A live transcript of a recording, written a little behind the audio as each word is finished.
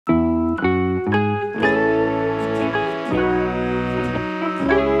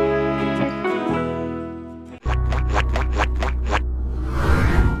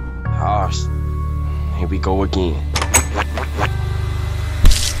go again.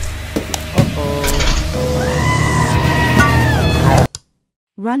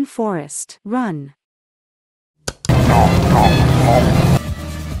 Run, Forest, run.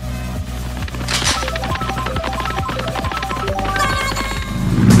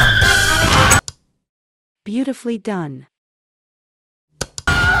 Beautifully done.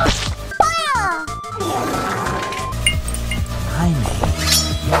 My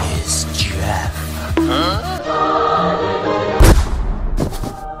name is Jeff.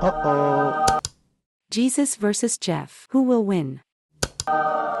 Uh-oh. Jesus versus Jeff. Who will win?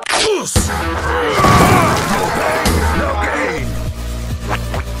 No pain, no gain.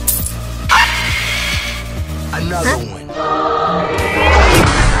 Another one.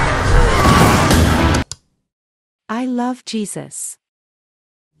 I love Jesus.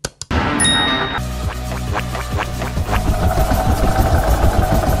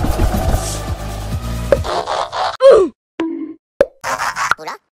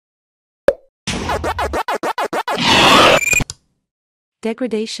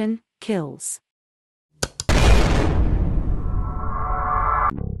 Degradation kills.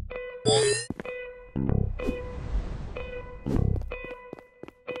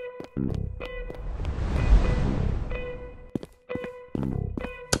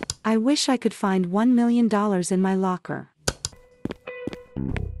 I wish I could find $1 million in my locker.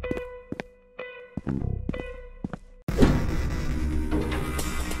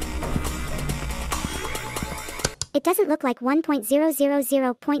 It doesn't look like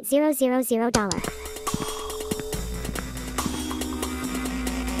 $1.000.000.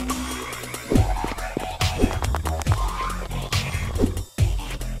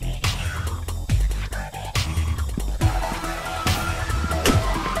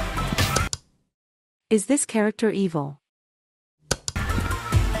 Is this character evil?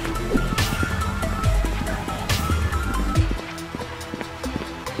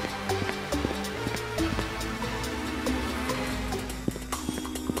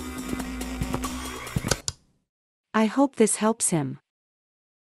 I hope this helps him.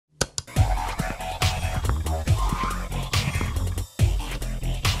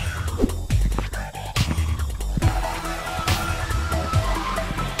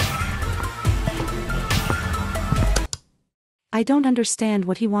 I don't understand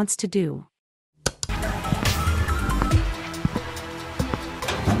what he wants to do.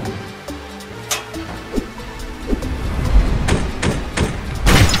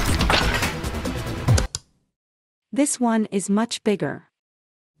 This one is much bigger.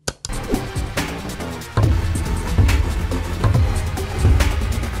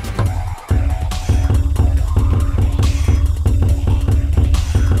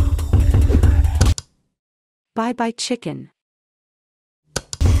 Bye-bye, chicken.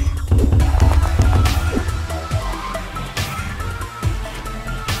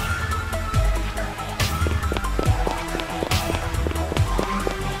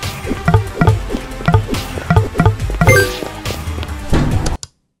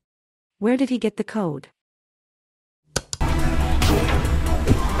 Where did he get the code?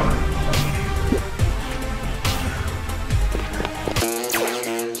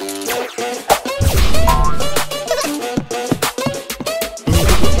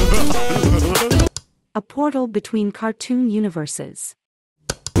 A portal between cartoon universes.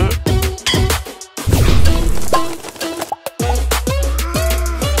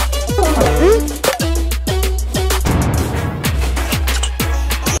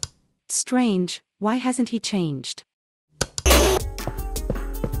 Strange, why hasn't he changed?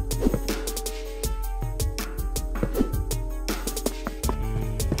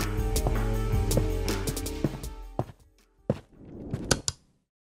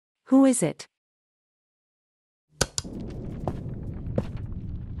 Who is it?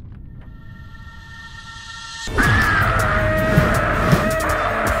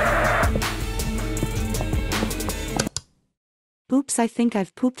 Oops, I think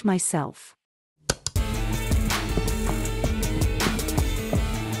I've pooped myself.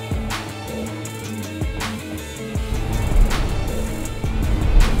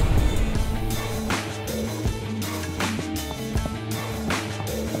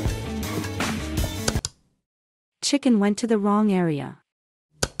 Chicken went to the wrong area.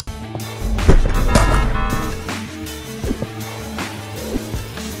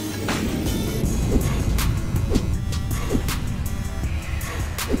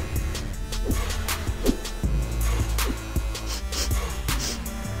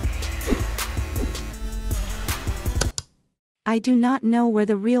 I do not know where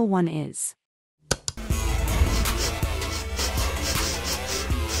the real one is.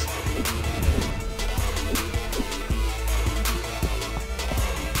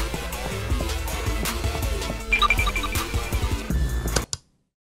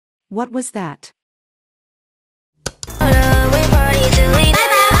 What was that?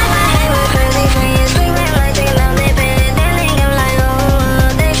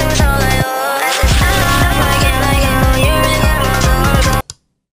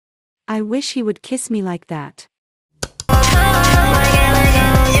 I wish he would kiss me like that.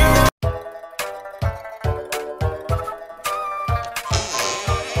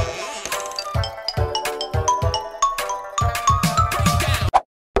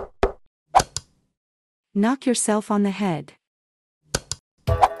 Knock yourself on the head.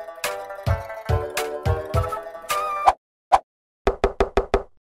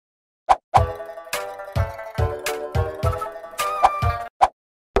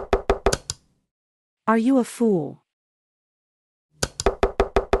 Are you a fool?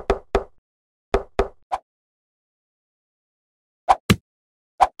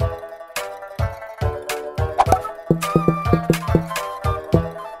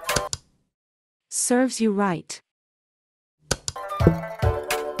 Serves you right.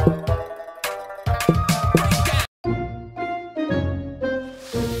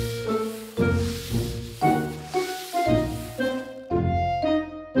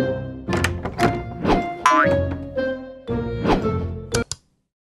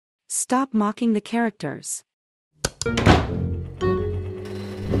 Stop mocking the characters.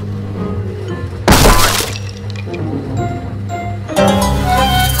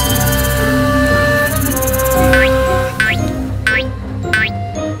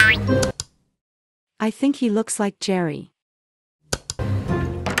 I think he looks like Jerry.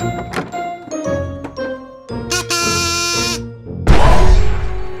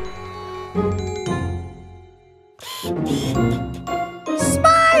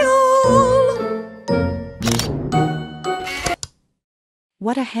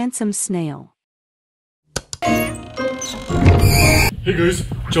 What a handsome snail. Hey guys,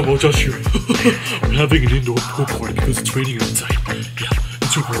 Josh here. We're having an indoor pool party because it's raining outside. Yeah,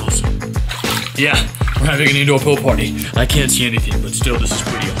 it's super awesome. Yeah, we're having an indoor pool party. I can't see anything, but still, this is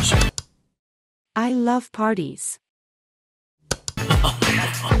pretty awesome. I love parties.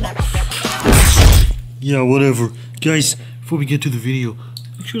 Yeah, whatever. Guys, before we get to the video,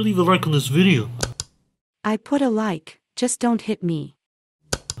 make sure to leave a like on this video. I put a like, just don't hit me.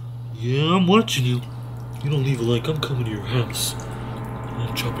 Yeah, I'm watching you. If you don't leave a like, I'm coming to your house.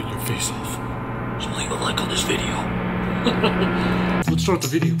 I'm chopping your face off. So leave a like on this video. Let's start the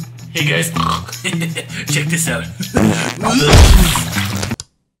video. Hey guys, check this out.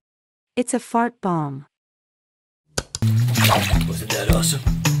 It's a fart bomb. Wasn't that awesome?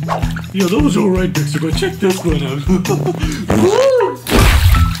 Yeah, that was alright, Dexter, but check this one out.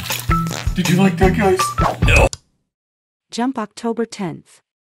 Did you like that, guys? No. Jump October 10th.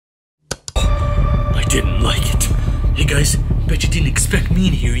 I didn't like it. Hey guys, bet you didn't expect me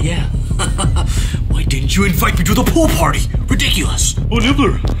in here, yeah? Why didn't you invite me to the pool party? Ridiculous! Oh,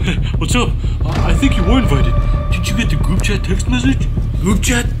 Nibbler! What's up? I think you were invited. Did you get the group chat text message? Group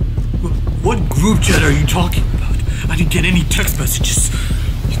chat? What group chat are you talking about? I didn't get any text messages.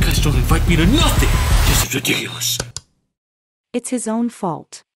 You guys don't invite me to nothing! This is ridiculous. It's his own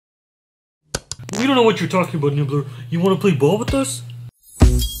fault. We don't know what you're talking about, Nibbler. You want to play ball with us?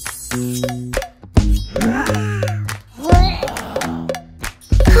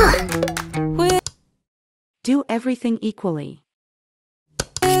 Do everything equally.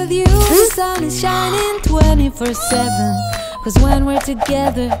 With you, the sun is shining 24/7. Cause when we're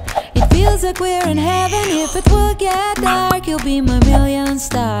together, it feels like we're in heaven. If it will get dark, you'll be my million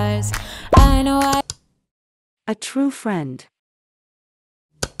stars. I know A true friend.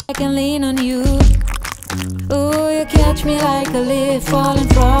 I can lean on you. Ooh, you catch me like a leaf falling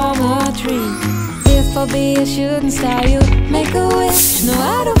from a tree. If I'll be a shooting star, you make a wish. No,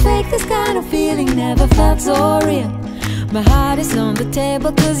 I don't fake this kind of feeling, never felt so real. My heart is on the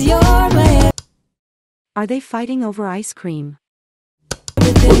table cause you're my Are they fighting over ice cream?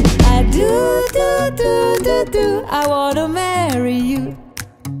 everything. I do, I wanna marry you.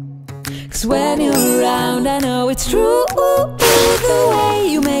 Cause when you're around, I know it's true. The way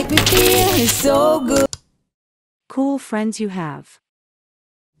you make me feel is so good. Cool friends you have.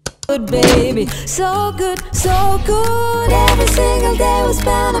 Good baby, so good, so good. Every single day we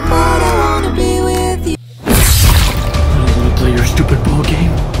spend apart, I wanna be with you. I don't want to play your stupid ball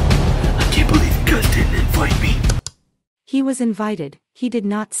game. I can't believe you guys didn't invite me. He was invited, he did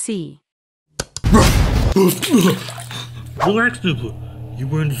not see. Relax, Nibbler. You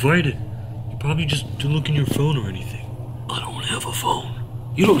were invited. You probably just didn't look in your phone or anything. I don't have a phone.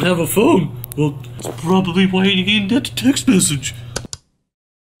 You don't have a phone? Well, that's probably why you didn't get the text message.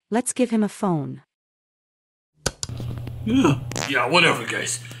 Let's give him a phone. Yeah. Yeah, whatever,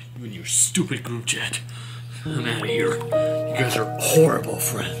 guys. You and your stupid group chat. I'm out of here. You guys are horrible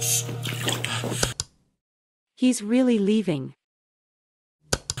friends. He's really leaving.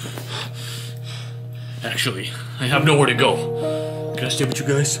 Actually, I have nowhere to go. Can I stay with you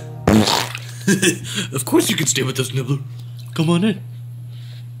guys? Of course you can stay with us, Nibbler. Come on in.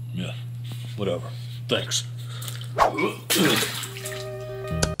 Yeah, whatever. Thanks.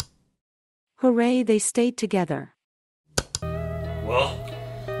 Hooray, they stayed together. Well,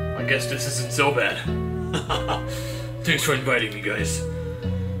 I guess this isn't so bad. Thanks for inviting me, guys.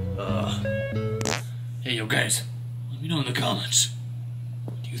 Hey, yo, guys. Let me know in the comments.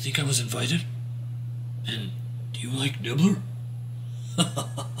 Do you think I was invited? And do you like Nibbler?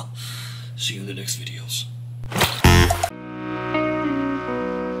 See you in the next videos.